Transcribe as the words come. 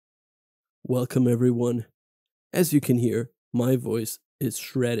Welcome everyone. As you can hear, my voice is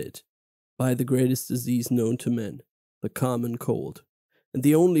shredded by the greatest disease known to men, the common cold. And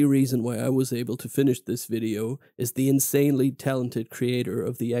the only reason why I was able to finish this video is the insanely talented creator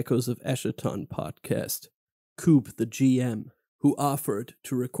of the Echoes of Eshaton Podcast, COOP the GM, who offered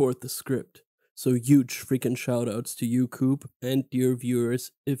to record the script. So huge freaking shoutouts to you, COOP, and dear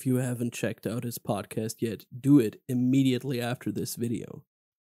viewers, if you haven't checked out his podcast yet, do it immediately after this video.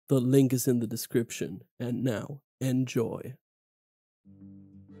 The link is in the description, and now, enjoy.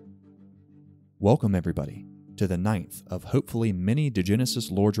 Welcome everybody to the 9th of hopefully many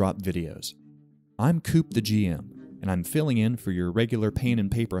Degenesis lore drop videos. I'm COOP the GM, and I'm filling in for your regular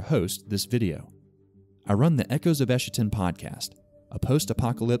Pain&Paper host this video. I run the Echoes of Eshaton Podcast, a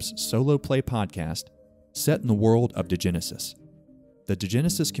post-apocalypse solo play podcast set in the world of Degenesis. The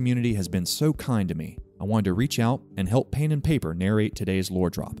Degenesis community has been so kind to me, I wanted to reach out and help Pain&Paper narrate today's lore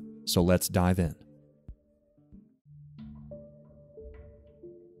drop, so let's dive in.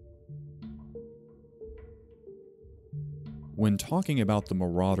 When talking about the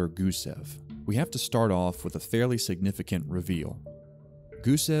Marauder Gusev, we have to start off with a fairly significant reveal.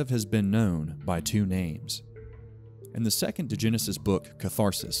 Gusev has been known by two names. In the second Degenesis book,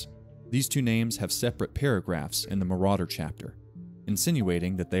 Catharsis, these two names have separate paragraphs in the Marauder chapter,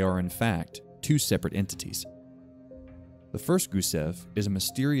 insinuating that they are in fact two separate entities. The first Gusev is a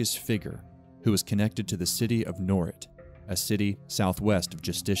mysterious figure who is connected to the city of Norit, a city southwest of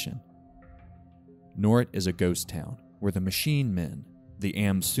Justitian. Norit is a ghost town where the machine men, the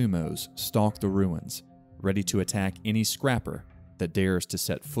Sumos, stalk the ruins, ready to attack any scrapper that dares to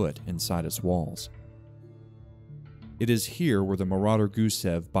set foot inside its walls. It is here where the Marauder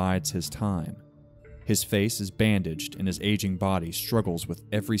Gusev bides his time. His face is bandaged and his aging body struggles with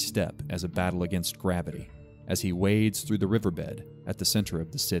every step as a battle against gravity, as he wades through the riverbed at the center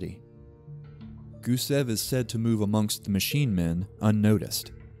of the city. Gusev is said to move amongst the machine men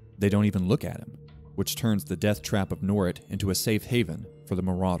unnoticed. They don't even look at him, which turns the death trap of Norit into a safe haven for the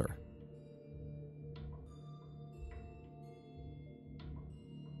Marauder.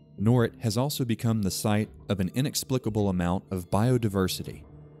 Norit has also become the site of an inexplicable amount of biodiversity.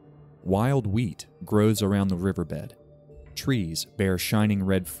 Wild wheat grows around the riverbed. Trees bear shining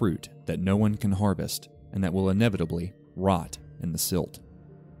red fruit that no one can harvest and that will inevitably rot in the silt.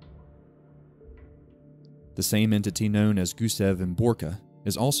 The same entity known as Gusev in Borka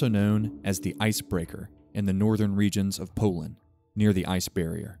is also known as the Icebreaker in the northern regions of Poland, near the ice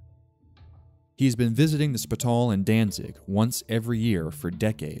barrier. He's been visiting the Spital in Danzig once every year for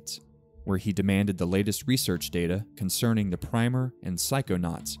decades, where he demanded the latest research data concerning the primer and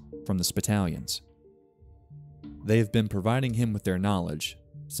psychonauts from the Spitalians. They have been providing him with their knowledge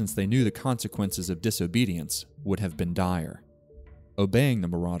since they knew the consequences of disobedience would have been dire. Obeying the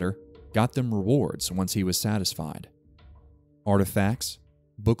Marauder got them rewards once he was satisfied. Artifacts,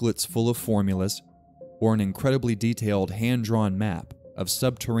 booklets full of formulas, or an incredibly detailed hand-drawn map of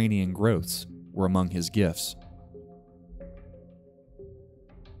subterranean growths were among his gifts.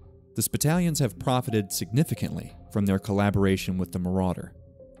 The Spitalians have profited significantly from their collaboration with the Marauder,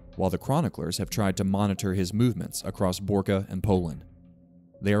 while the chroniclers have tried to monitor his movements across Borka and Poland.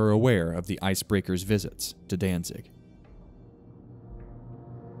 They are aware of the Icebreaker's visits to Danzig.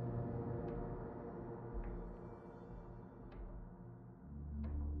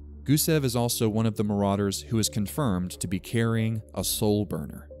 Gusev is also one of the Marauders who is confirmed to be carrying a soul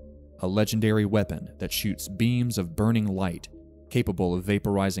burner, a legendary weapon that shoots beams of burning light capable of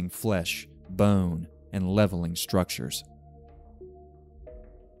vaporizing flesh, bone, and leveling structures.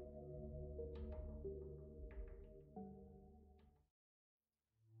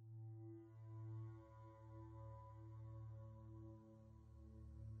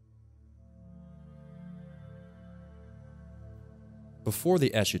 Before the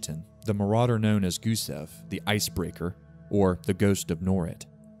Eshaton, the Marauder known as Gusev, the Icebreaker, or the Ghost of Norit,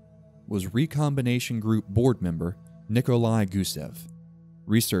 was Recombination Group board member Nikolai Gusev,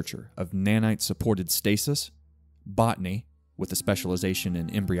 researcher of nanite-supported stasis, botany, with a specialization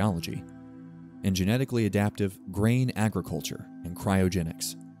in embryology, and genetically adaptive grain agriculture and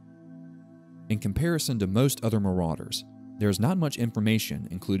cryogenics. In comparison to most other Marauders, there is not much information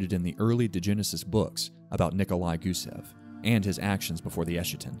included in the early Degenesis books about Nikolai Gusev and his actions before the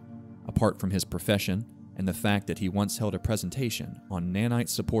Eshaton, apart from his profession and the fact that he once held a presentation on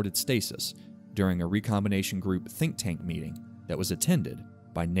nanite-supported stasis during a Recombination Group think tank meeting that was attended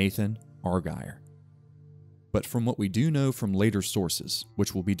by Nathan Argyre. But from what we do know from later sources,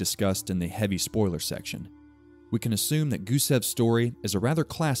 which will be discussed in the heavy spoiler section, we can assume that Gusev's story is a rather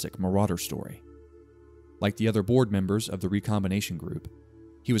classic Marauder story. Like the other board members of the Recombination Group,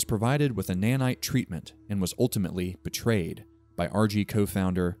 He was provided with a nanite treatment and was ultimately betrayed by RG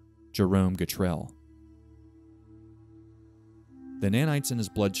co-founder Jerome Gatrell. The nanites in his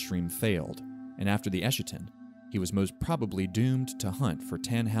bloodstream failed, and after the Eshaton, he was most probably doomed to hunt for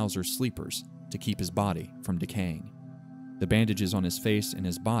Tannhauser sleepers to keep his body from decaying. The bandages on his face and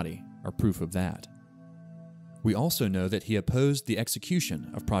his body are proof of that. We also know that he opposed the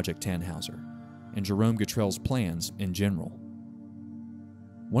execution of Project Tannhauser and Jerome Gatrell's plans in general.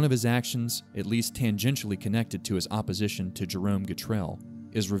 One of his actions, at least tangentially connected to his opposition to Jerome Gatrell,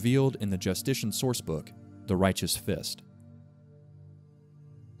 is revealed in the Justitian sourcebook, The Righteous Fist.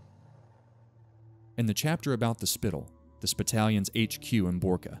 In the chapter about the Spittle, the Spitalion's HQ in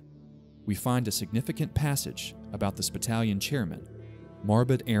Borca, we find a significant passage about the Spitalion chairman,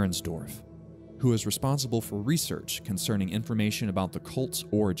 Marbod Arensdorf, who is responsible for research concerning information about the cult's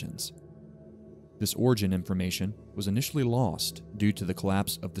origins. This origin information was initially lost due to the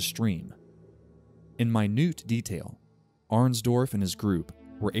collapse of the stream. In minute detail, Arnsdorf and his group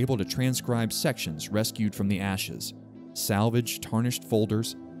were able to transcribe sections rescued from the ashes, salvage tarnished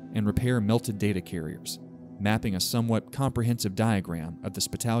folders, and repair melted data carriers, mapping a somewhat comprehensive diagram of the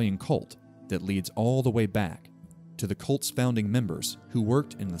Spitalion cult that leads all the way back to the cult's founding members who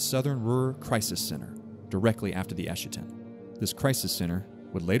worked in the Southern Ruhr Crisis Center directly after the Eshaton. This crisis center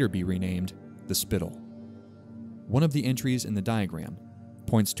would later be renamed the Spittle. One of the entries in the diagram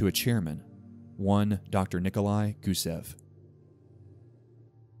points to a chairman, one Dr. Nikolai Gusev.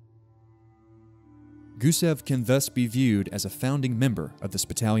 Gusev can thus be viewed as a founding member of the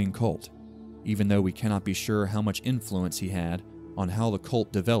Spitalion cult, even though we cannot be sure how much influence he had on how the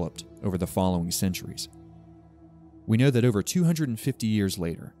cult developed over the following centuries. We know that over 250 years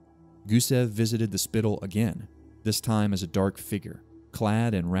later, Gusev visited the Spittle again, this time as a dark figure,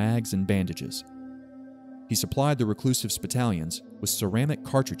 clad in rags and bandages. He supplied the reclusive Spitalions with ceramic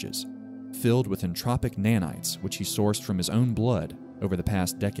cartridges filled with entropic nanites which he sourced from his own blood over the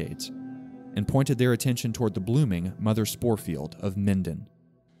past decades, and pointed their attention toward the blooming mother spore field of Minden.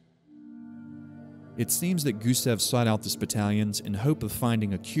 It seems that Gusev sought out the Spitalions in hope of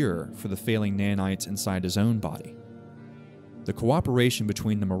finding a cure for the failing nanites inside his own body. The cooperation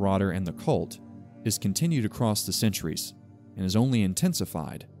between the Marauder and the cult is continued across the centuries and is only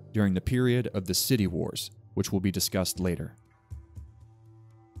intensified during the period of the City Wars, which will be discussed later.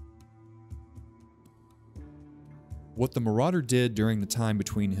 What the Marauder did during the time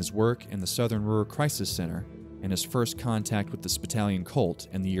between his work in the Southern Ruhr Crisis Center and his first contact with the Spitalion cult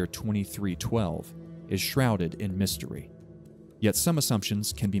in the year 2312 is shrouded in mystery. Yet some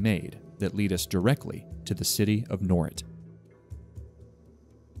assumptions can be made that lead us directly to the city of Norit.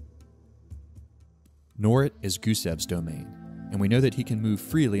 Norit is Gusev's domain, and we know that he can move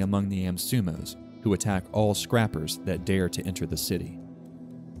freely among the Amsumos, who attack all scrappers that dare to enter the city.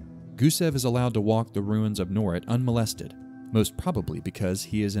 Gusev is allowed to walk the ruins of Norit unmolested, most probably because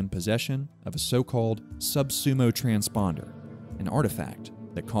he is in possession of a so-called subsumo transponder, an artifact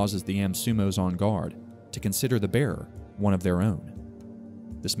that causes the Amsumos on guard to consider the bearer one of their own.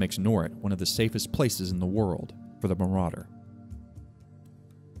 This makes Norit one of the safest places in the world for the Marauder.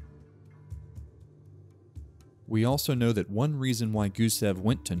 We also know that one reason why Gusev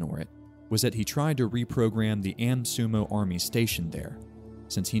went to Norit was that he tried to reprogram the Amsumo army stationed there,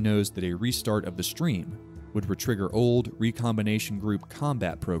 since he knows that a restart of the stream would retrigger old recombination group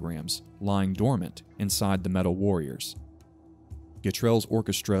combat programs lying dormant inside the Metal Warriors. Gatrell's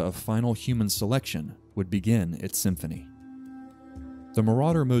orchestra of final human selection would begin its symphony. The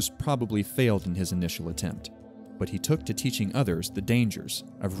Marauder most probably failed in his initial attempt, but he took to teaching others the dangers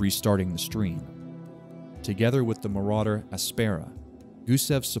of restarting the stream. Together with the Marauder Aspera,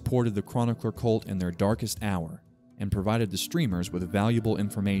 Gusev supported the Chronicler cult in their darkest hour and provided the streamers with valuable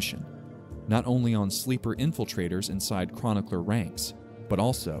information, not only on sleeper infiltrators inside Chronicler ranks, but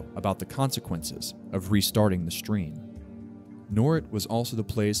also about the consequences of restarting the stream. Norit was also the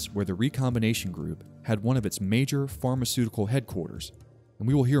place where the Recombination Group had one of its major pharmaceutical headquarters, and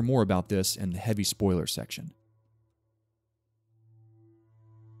we will hear more about this in the heavy spoiler section.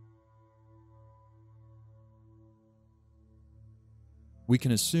 We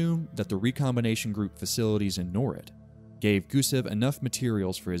can assume that the Recombination Group facilities in Norit gave Gusev enough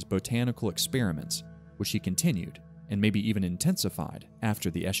materials for his botanical experiments, which he continued and maybe even intensified after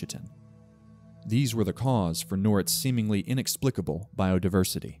the Eshaton. These were the cause for Norit's seemingly inexplicable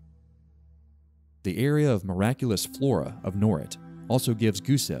biodiversity. The area of miraculous flora of Norit also gives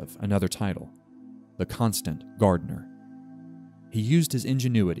Gusev another title, the Constant Gardener. He used his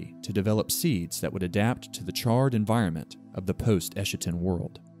ingenuity to develop seeds that would adapt to the charred environment of the post-Eshaton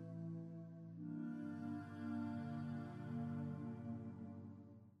world.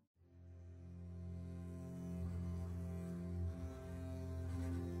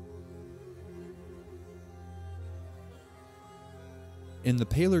 In the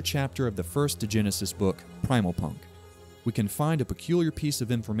paler chapter of the first Degenesis book, Primal Punk, we can find a peculiar piece of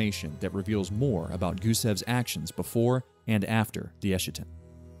information that reveals more about Gusev's actions before and after the Eshaton.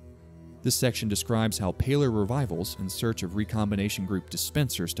 This section describes how paler revivals in search of recombination group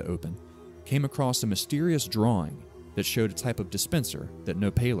dispensers to open came across a mysterious drawing that showed a type of dispenser that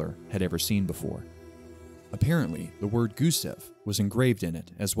no paler had ever seen before. Apparently, the word Gusev was engraved in it,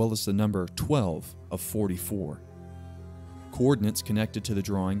 as well as the number 12 of 44. Coordinates connected to the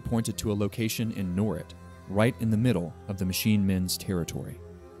drawing pointed to a location in Norit, right in the middle of the Machine Men's territory.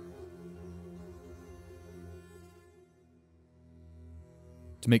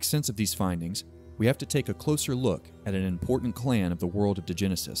 To make sense of these findings, we have to take a closer look at an important clan of the world of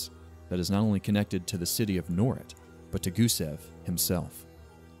Degenesis that is not only connected to the city of Norit, but to Gusev himself.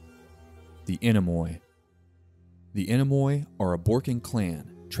 The Enamoi. The Enamoi are a Borkan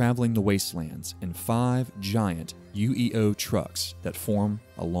clan traveling the wastelands in 5 giant UEO trucks that form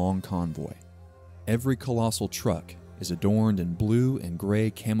a long convoy. Every colossal truck is adorned in blue and gray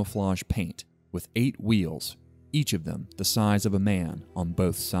camouflage paint with 8 wheels, each of them the size of a man on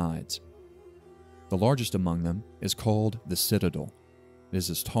both sides. The largest among them is called the Citadel. It is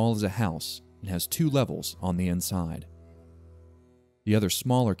as tall as a house and has 2 levels on the inside. The other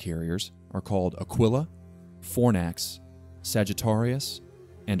smaller carriers are called Aquila, Fornax, Sagittarius,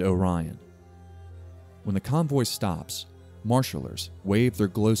 and Orion. When the convoy stops, marshalers wave their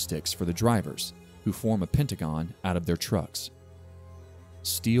glow sticks for the drivers, who form a pentagon out of their trucks.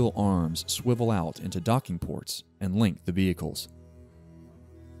 Steel arms swivel out into docking ports and link the vehicles.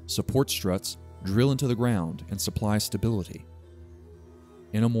 Support struts drill into the ground and supply stability.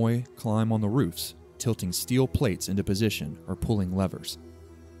 Enamoi climb on the roofs, tilting steel plates into position or pulling levers.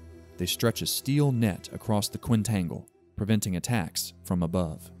 They stretch a steel net across the quintangle, preventing attacks from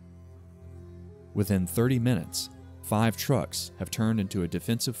above. Within 30 minutes, 5 trucks have turned into a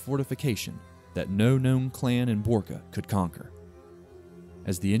defensive fortification that no known clan in Borka could conquer.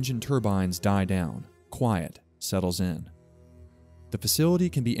 As the engine turbines die down, quiet settles in. The facility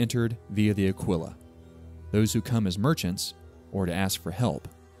can be entered via the Aquila. Those who come as merchants, or to ask for help,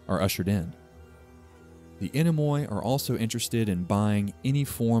 are ushered in. The Enamoi are also interested in buying any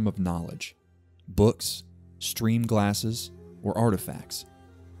form of knowledge, books, stream glasses, or artifacts.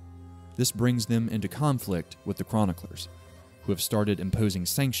 This brings them into conflict with the chroniclers, who have started imposing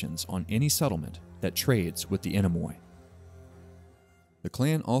sanctions on any settlement that trades with the Enamoi. The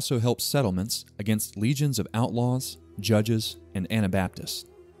clan also helps settlements against legions of outlaws, judges, and Anabaptists.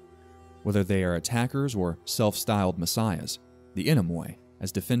 Whether they are attackers or self-styled messiahs, the Enamoi,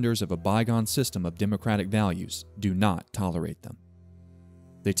 as defenders of a bygone system of democratic values, do not tolerate them.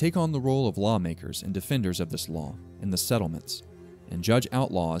 They take on the role of lawmakers and defenders of this law in the settlements, and judge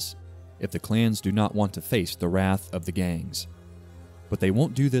outlaws if the clans do not want to face the wrath of the gangs. But they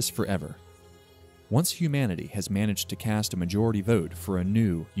won't do this forever. Once humanity has managed to cast a majority vote for a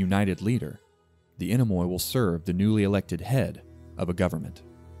new, united leader, the Enamoi will serve the newly elected head of a government.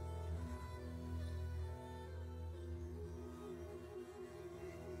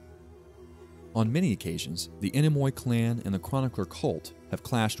 On many occasions, the Enamoi clan and the chronicler cult have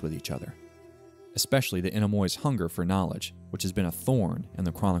clashed with each other, especially the Enamoi's hunger for knowledge, which has been a thorn in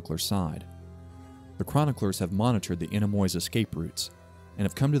the chronicler's side. The chroniclers have monitored the Enamoi's escape routes and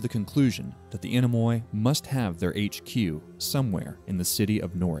have come to the conclusion that the Enamoi must have their HQ somewhere in the city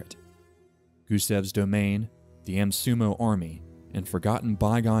of Norit. Gusev's domain, the Amsumo army, and forgotten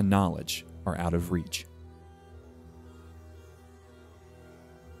bygone knowledge are out of reach.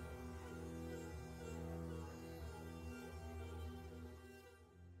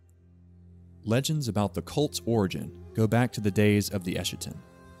 Legends about the cult's origin go back to the days of the Eshaton.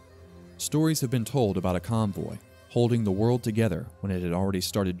 Stories have been told about a convoy holding the world together when it had already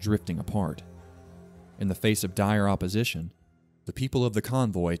started drifting apart. In the face of dire opposition, the people of the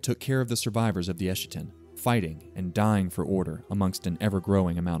convoy took care of the survivors of the Eshaton, fighting and dying for order amongst an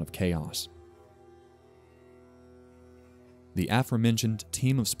ever-growing amount of chaos. The aforementioned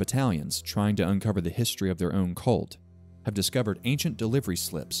team of Spitalians trying to uncover the history of their own cult have discovered ancient delivery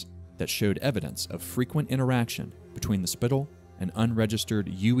slips that showed evidence of frequent interaction between the Spittle and unregistered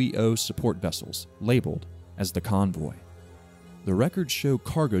UEO support vessels labeled as the convoy. The records show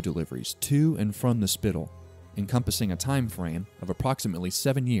cargo deliveries to and from the Spittle, encompassing a time frame of approximately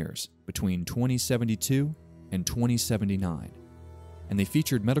 7 years between 2072 and 2079, and they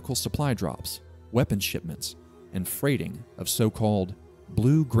featured medical supply drops, weapons shipments, and freighting of so-called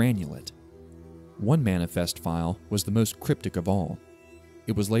blue granulate. One manifest file was the most cryptic of all.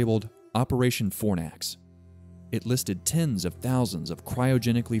 It was labeled Operation Fornax. It listed tens of thousands of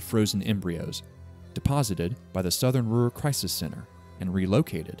cryogenically frozen embryos deposited by the Southern Ruhr Crisis Center and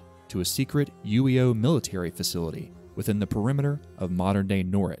relocated to a secret UEO military facility within the perimeter of modern-day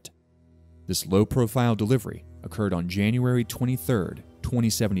Norit. This low-profile delivery occurred on January 23,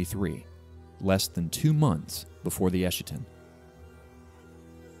 2073, less than 2 months before the Eshaton.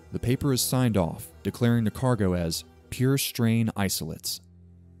 The paper is signed off, declaring the cargo as pure strain isolates.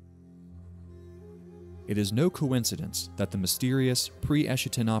 It is no coincidence that the mysterious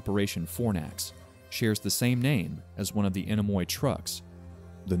pre-Eshaton Operation Fornax shares the same name as one of the Enimoy trucks.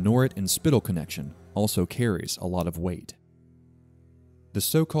 The Norit and Spittle connection also carries a lot of weight. The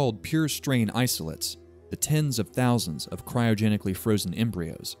so-called pure strain isolates, the tens of thousands of cryogenically frozen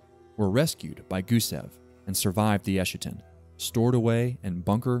embryos, were rescued by Gusev and survived the Eshaton, stored away in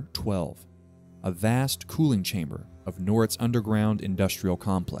Bunker 12, a vast cooling chamber of Norit's underground industrial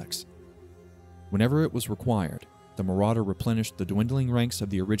complex. Whenever it was required, the Marauder replenished the dwindling ranks of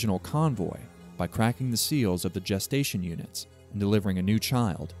the original convoy by cracking the seals of the gestation units and delivering a new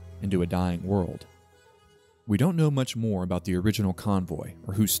child into a dying world. We don't know much more about the original convoy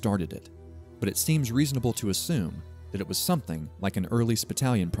or who started it, but it seems reasonable to assume that it was something like an early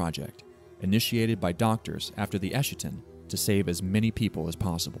Spitalion project, initiated by doctors after the Eshaton to save as many people as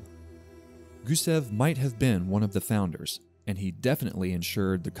possible. Gusev might have been one of the founders, and he definitely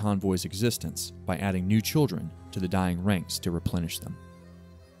ensured the convoy's existence by adding new children to the dying ranks to replenish them.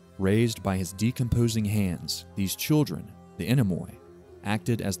 Raised by his decomposing hands, these children, the Enimoy,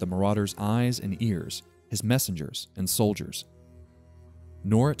 acted as the Marauder's eyes and ears, his messengers and soldiers.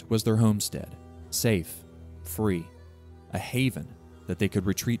 Norit was their homestead, safe, free, a haven that they could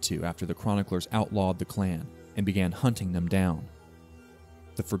retreat to after the chroniclers outlawed the clan and began hunting them down.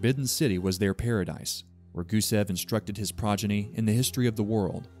 The Forbidden City was their paradise, where Gusev instructed his progeny in the history of the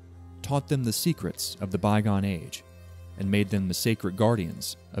world, taught them the secrets of the bygone age, and made them the sacred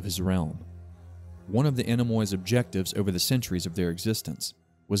guardians of his realm. One of the Enimoy's objectives over the centuries of their existence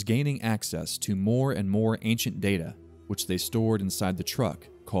was gaining access to more and more ancient data, which they stored inside the truck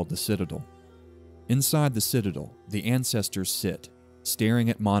called the Citadel. Inside the Citadel, the ancestors sit, staring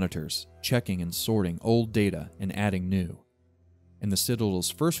at monitors, checking and sorting old data and adding new. In the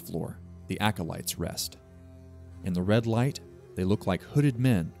Citadel's first floor, the acolytes rest. In the red light, they look like hooded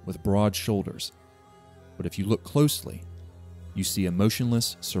men with broad shoulders. But if you look closely, you see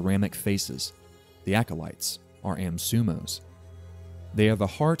emotionless ceramic faces. The acolytes are Amsumos. They are the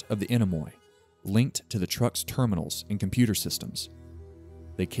heart of the Enimoy, linked to the truck's terminals and computer systems.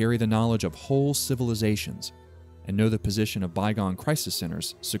 They carry the knowledge of whole civilizations and know the position of bygone crisis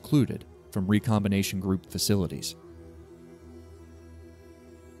centers secluded from recombination group facilities.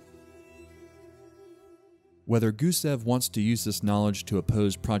 Whether Gusev wants to use this knowledge to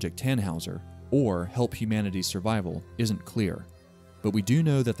oppose Project Tannhauser or help humanity's survival isn't clear, but we do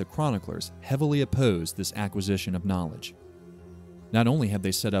know that the chroniclers heavily oppose this acquisition of knowledge. Not only have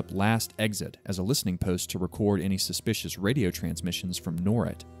they set up Last Exit as a listening post to record any suspicious radio transmissions from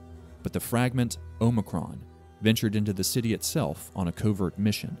Norit, but the fragment Omicron ventured into the city itself on a covert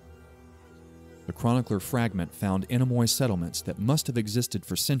mission. The chronicler fragment found Enimoy settlements that must have existed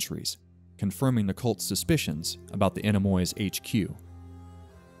for centuries, confirming the cult's suspicions about the Enimoy's HQ.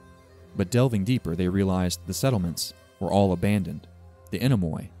 But delving deeper, they realized the settlements were all abandoned. The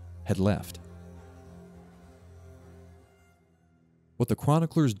Enimoy had left. What the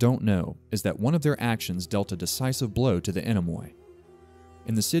chroniclers don't know is that one of their actions dealt a decisive blow to the Enimoy.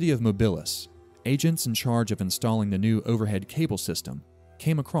 In the city of Mobilis, agents in charge of installing the new overhead cable system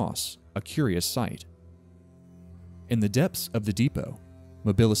came across a curious sight. In the depths of the depot,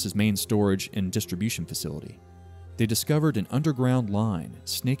 Mobilis' main storage and distribution facility, they discovered an underground line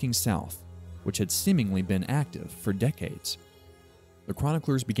snaking south, which had seemingly been active for decades. The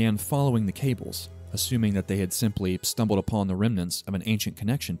chroniclers began following the cables, assuming that they had simply stumbled upon the remnants of an ancient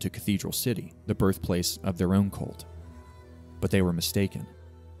connection to Cathedral City, the birthplace of their own cult. But they were mistaken.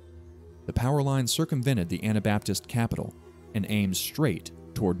 The power line circumvented the Anabaptist capital and aimed straight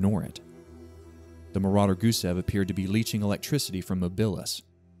toward Norit. The Marauder Gusev appeared to be leeching electricity from Mobilis.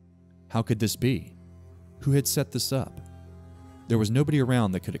 How could this be? Who had set this up? There was nobody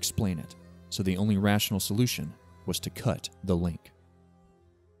around that could explain it, so the only rational solution was to cut the link.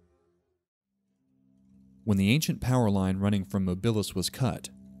 When the ancient power line running from Mobilis was cut,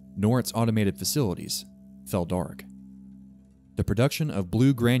 Norit's automated facilities fell dark. The production of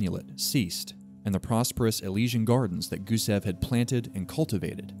blue granulate ceased, and the prosperous Elysian gardens that Gusev had planted and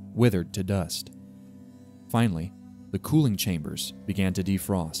cultivated withered to dust. Finally, the cooling chambers began to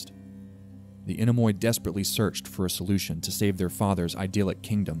defrost. The Enimoy desperately searched for a solution to save their father's idyllic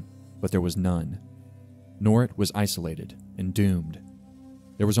kingdom, but there was none. Norit was isolated and doomed.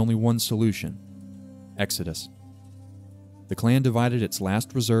 There was only one solution: Exodus. The clan divided its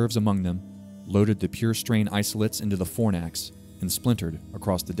last reserves among them, loaded the pure strain isolates into the fornax, and splintered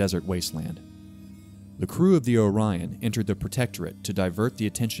across the desert wasteland. The crew of the Orion entered the Protectorate to divert the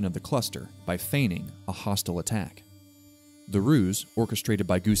attention of the cluster by feigning a hostile attack. The ruse, orchestrated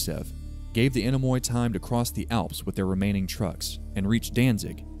by Gusev, gave the Enamoi time to cross the Alps with their remaining trucks and reach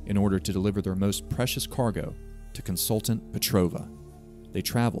Danzig in order to deliver their most precious cargo to Consultant Petrova. They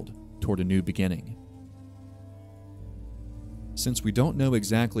traveled toward a new beginning. Since we don't know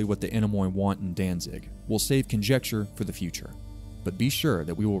exactly what the Enamoi want in Danzig, we'll save conjecture for the future. But be sure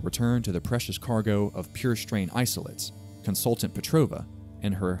that we will return to the precious cargo of pure strain isolates, Consultant Petrova,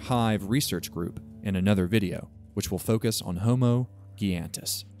 and her Hive research group in another video, which will focus on Homo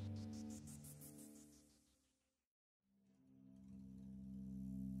gigantus.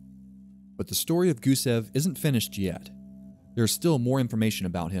 But the story of Gusev isn't finished yet. There's still more information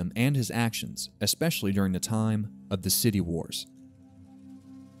about him and his actions, especially during the time of the City Wars.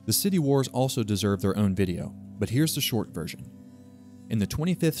 The City Wars also deserve their own video, but here's the short version. In the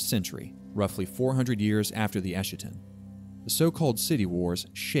 25th century, roughly 400 years after the Eshaton, the so-called City Wars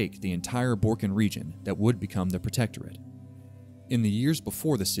shake the entire Balkan region that would become the Protectorate. In the years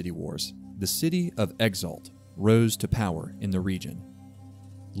before the City Wars, the city of Exalt rose to power in the region.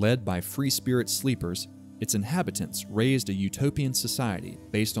 Led by free spirit sleepers, its inhabitants raised a utopian society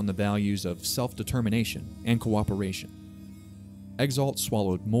based on the values of self-determination and cooperation. Exalt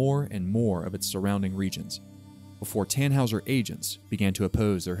swallowed more and more of its surrounding regions, before Tannhauser agents began to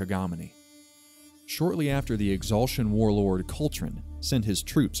oppose their hegemony. Shortly after the Exaltian warlord Kultrin sent his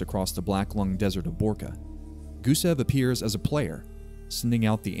troops across the black-lung desert of Borka, Gusev appears as a player, sending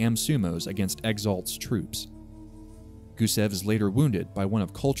out the Amsumos against Exalt's troops. Gusev is later wounded by one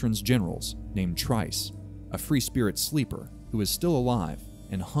of Kultrin's generals named Trice, a free spirit sleeper who is still alive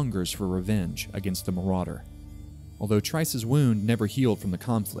and hungers for revenge against the Marauder. Although Trice's wound never healed from the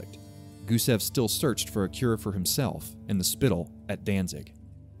conflict, Gusev still searched for a cure for himself in the Spital at Danzig.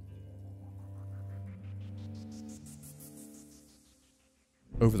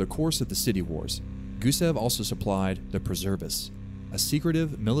 Over the course of the City Wars, Gusev also supplied the Preservists, a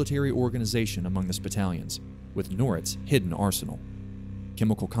secretive military organization among the Spitalians, with Norit's hidden arsenal.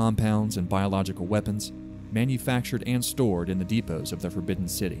 Chemical compounds and biological weapons, manufactured and stored in the depots of the Forbidden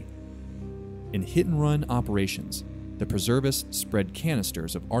City. In hit-and-run operations, the Preservists spread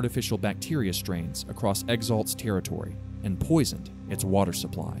canisters of artificial bacteria strains across Exalt's territory and poisoned its water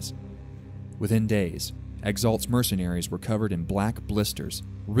supplies. Within days, Exalt's mercenaries were covered in black blisters,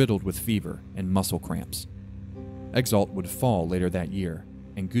 riddled with fever and muscle cramps. Exalt would fall later that year,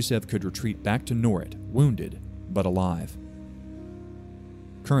 and Gusev could retreat back to Norit, wounded but alive.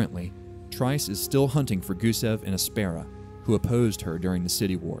 Currently, Trice is still hunting for Gusev and Aspera, who opposed her during the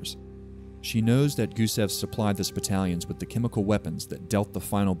City Wars. She knows that Gusev supplied the Spitalians with the chemical weapons that dealt the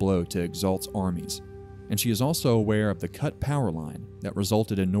final blow to Exalt's armies, and she is also aware of the cut power line that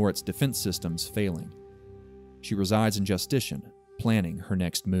resulted in Norit's defense systems failing. She resides in Justitian, planning her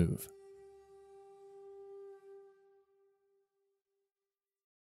next move.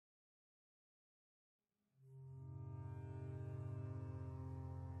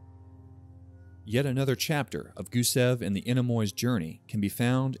 Yet another chapter of Gusev and the Enamoi's journey can be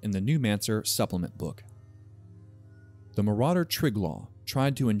found in the Neumancer supplement book. The Marauder Triglaw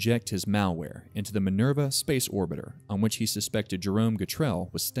tried to inject his malware into the Minerva space orbiter on which he suspected Jerome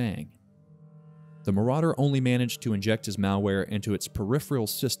Gatrell was staying. The Marauder only managed to inject his malware into its peripheral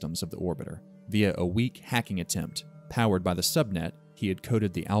systems of the orbiter via a weak hacking attempt powered by the subnet he had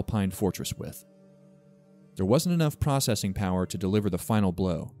coated the Alpine fortress with. There wasn't enough processing power to deliver the final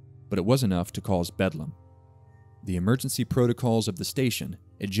blow, but it was enough to cause bedlam. The emergency protocols of the station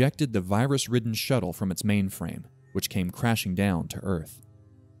ejected the virus-ridden shuttle from its mainframe, which came crashing down to Earth.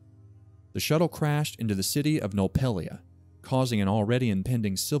 The shuttle crashed into the city of Nolpelia, causing an already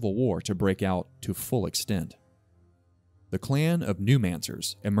impending civil war to break out to full extent. The clan of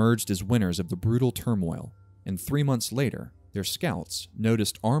Neumancers emerged as winners of the brutal turmoil, and 3 months later, their scouts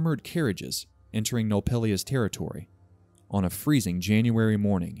noticed armored carriages entering Nolpelia's territory on a freezing January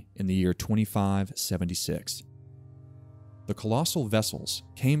morning in the year 2576. The colossal vessels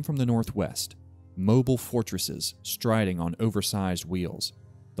came from the northwest, mobile fortresses striding on oversized wheels,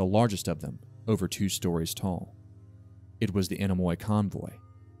 the largest of them over 2 stories tall. It was the Enamoi convoy.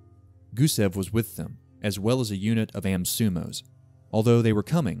 Gusev was with them, as well as a unit of Amsumos, although they were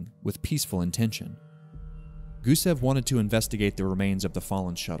coming with peaceful intention. Gusev wanted to investigate the remains of the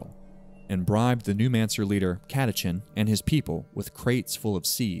fallen shuttle, and bribed the Neumancer leader Katachin and his people with crates full of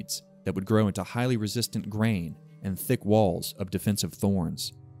seeds that would grow into highly resistant grain and thick walls of defensive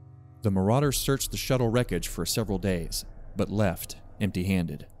thorns. The Marauders searched the shuttle wreckage for several days, but left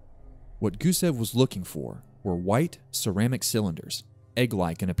empty-handed. What Gusev was looking for were white ceramic cylinders,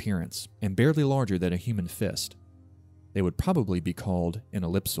 egg-like in appearance and barely larger than a human fist. They would probably be called an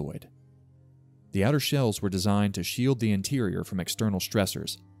ellipsoid. The outer shells were designed to shield the interior from external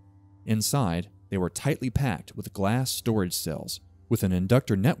stressors. Inside, they were tightly packed with glass storage cells, with an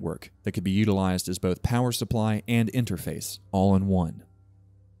inductor network that could be utilized as both power supply and interface, all in one.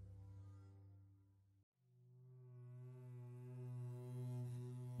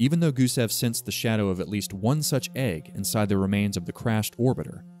 Even though Gusev sensed the shadow of at least one such egg inside the remains of the crashed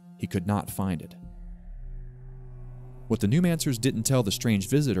orbiter, he could not find it. What the Numancers didn't tell the strange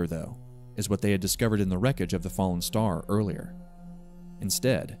visitor, though, is what they had discovered in the wreckage of the fallen star earlier.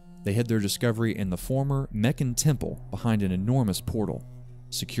 Instead, they hid their discovery in the former Meccan temple behind an enormous portal,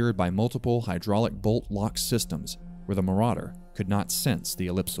 secured by multiple hydraulic bolt lock systems where the Marauder could not sense the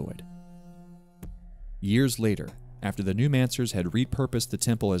ellipsoid. Years later, after the Numancers had repurposed the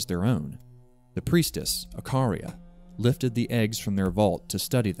temple as their own, the priestess, Akaria, lifted the eggs from their vault to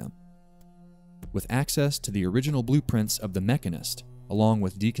study them. With access to the original blueprints of the Mechanist, along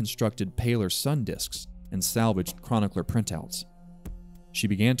with deconstructed paler sun discs and salvaged chronicler printouts, she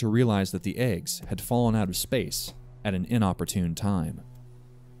began to realize that the eggs had fallen out of space at an inopportune time.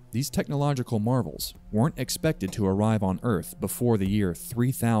 These technological marvels weren't expected to arrive on Earth before the year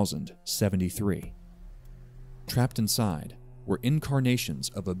 3073. Trapped inside were incarnations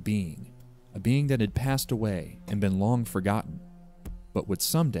of a being that had passed away and been long forgotten, but would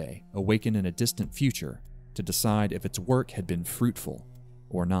someday awaken in a distant future to decide if its work had been fruitful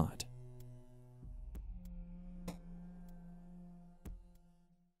or not.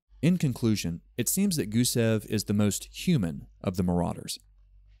 In conclusion, it seems that Gusev is the most human of the Marauders.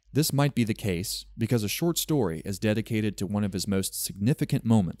 This might be the case because a short story is dedicated to one of his most significant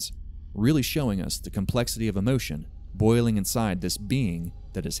moments, really showing us the complexity of emotion boiling inside this being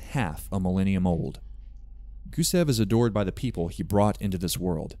that is half a millennium old. Gusev is adored by the people he brought into this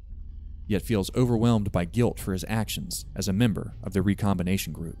world, yet feels overwhelmed by guilt for his actions as a member of the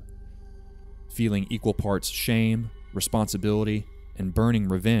recombination group. Feeling equal parts shame, responsibility, and burning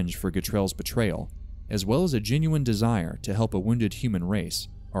revenge for Gatrell's betrayal, as well as a genuine desire to help a wounded human race,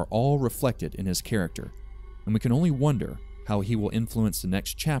 are all reflected in his character, and we can only wonder how he will influence the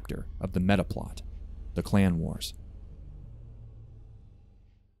next chapter of the metaplot, the Clan Wars.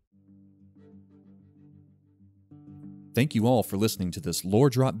 Thank you all for listening to this lore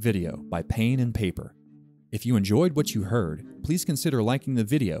drop video by Pain&Paper. If you enjoyed what you heard, please consider liking the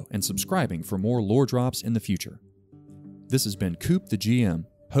video and subscribing for more lore drops in the future. This has been COOP the GM,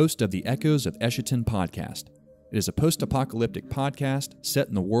 host of the Echoes of Eshaton Podcast. It is a post-apocalyptic podcast set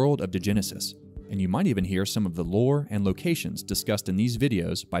in the world of Degenesis, and you might even hear some of the lore and locations discussed in these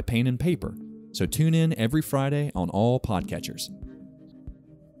videos by Pain&Paper, so tune in every Friday on all podcatchers.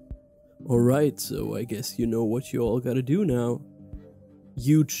 Alright, so I guess you know what you all gotta do now.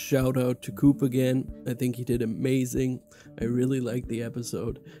 Huge shout out to COOP again. I think he did amazing. I really liked the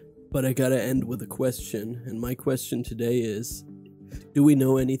episode. But I gotta end with a question, and my question today is, do we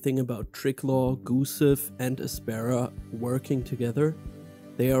know anything about Tricklaw, Gusev, and Aspera working together?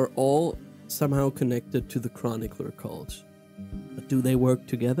 They are all somehow connected to the Chronicler cult. But do they work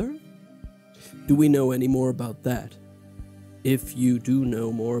together? Do we know any more about that? If you do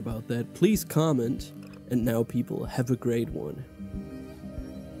know more about that, please comment. And now, people, have a great one.